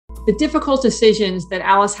The difficult decisions that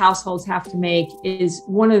Alice households have to make is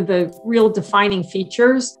one of the real defining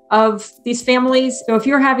features of these families. So if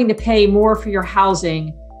you're having to pay more for your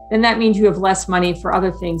housing, then that means you have less money for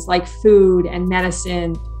other things like food and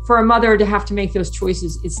medicine. For a mother to have to make those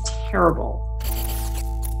choices is terrible.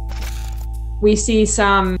 We see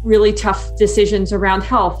some really tough decisions around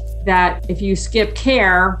health that if you skip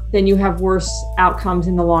care, then you have worse outcomes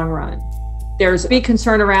in the long run. There's a big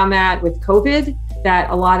concern around that with COVID,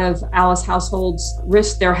 that a lot of Alice households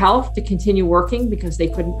risked their health to continue working because they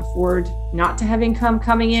couldn't afford not to have income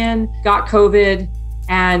coming in, got COVID,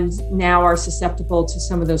 and now are susceptible to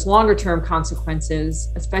some of those longer term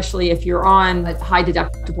consequences, especially if you're on high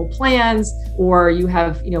deductible plans or you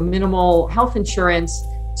have, minimal health insurance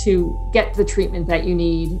to get the treatment that you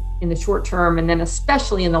need in the short term, and then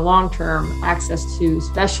especially in the long term, access to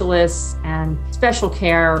specialists and special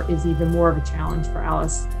care is even more of a challenge for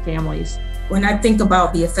Alice families. When I think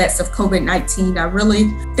about the effects of COVID-19, I really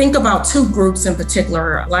think about two groups in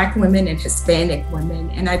particular, Black women and Hispanic women.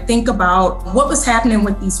 And I think about what was happening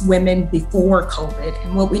with these women before COVID.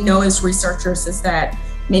 And what we know as researchers is that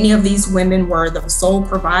many of these women were the sole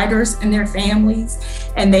providers in their families,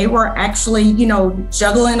 and they were actually,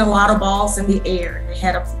 juggling a lot of balls in the air. They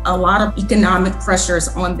had a lot of economic pressures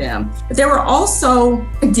on them. But they were also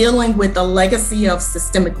dealing with a legacy of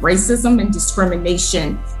systemic racism and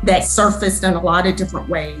discrimination that surfaced in a lot of different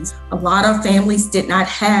ways. A lot of families did not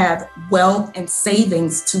have wealth and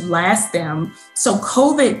savings to last them. So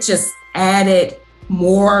COVID just added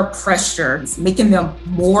more pressure, making them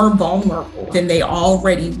more vulnerable than they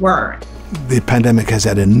already were. The pandemic has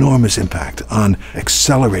had enormous impact on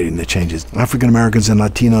accelerating the changes. African Americans and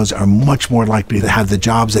Latinos are much more likely to have the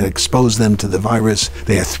jobs that expose them to the virus.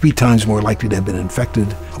 They are 3 times more likely to have been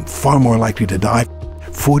infected, far more likely to die.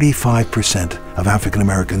 45% of African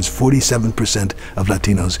Americans, 47% of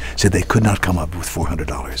Latinos said they could not come up with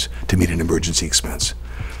 $400 to meet an emergency expense.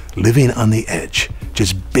 Living on the edge,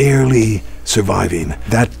 just barely surviving.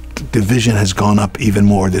 That division has gone up even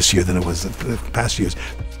more this year than it was the past years.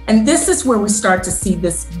 And this is where we start to see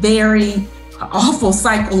this very awful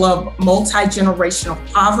cycle of multi-generational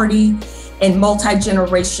poverty and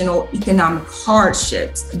multi-generational economic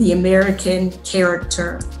hardships. The American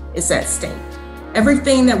character is at stake.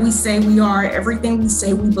 Everything that we say we are, everything we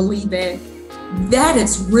say we believe in, that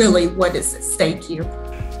is really what is at stake here.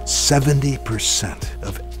 70%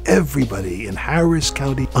 of everybody in Harris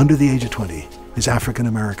County under the age of 20 is African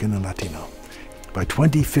American and Latino. By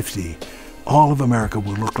 2050, all of America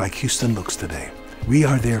will look like Houston looks today. We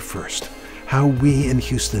are there first. How we in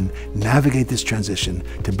Houston navigate this transition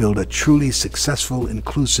to build a truly successful,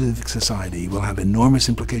 inclusive society will have enormous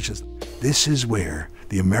implications. This is where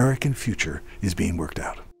the American future is being worked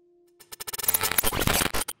out.